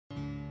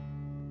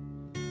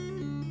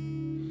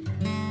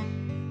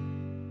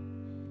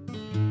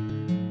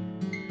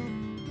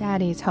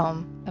Addie's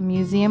Home, a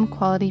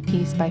museum-quality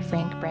piece by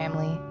Frank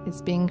Bramley,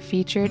 is being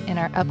featured in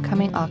our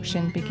upcoming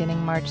auction beginning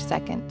March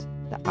 2nd.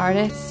 The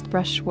artist's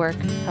brushwork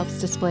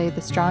helps display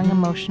the strong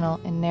emotional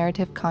and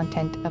narrative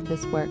content of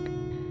this work.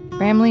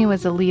 Bramley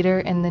was a leader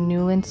in the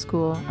Newland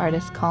School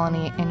artist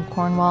colony in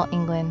Cornwall,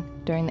 England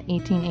during the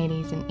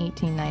 1880s and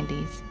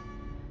 1890s.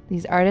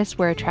 These artists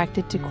were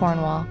attracted to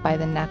Cornwall by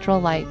the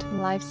natural light,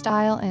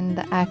 lifestyle, and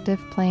the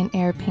active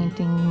plein-air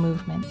painting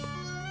movement.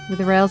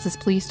 Witherells is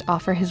pleased to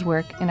offer his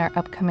work in our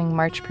upcoming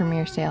March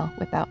premiere sale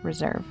without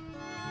reserve.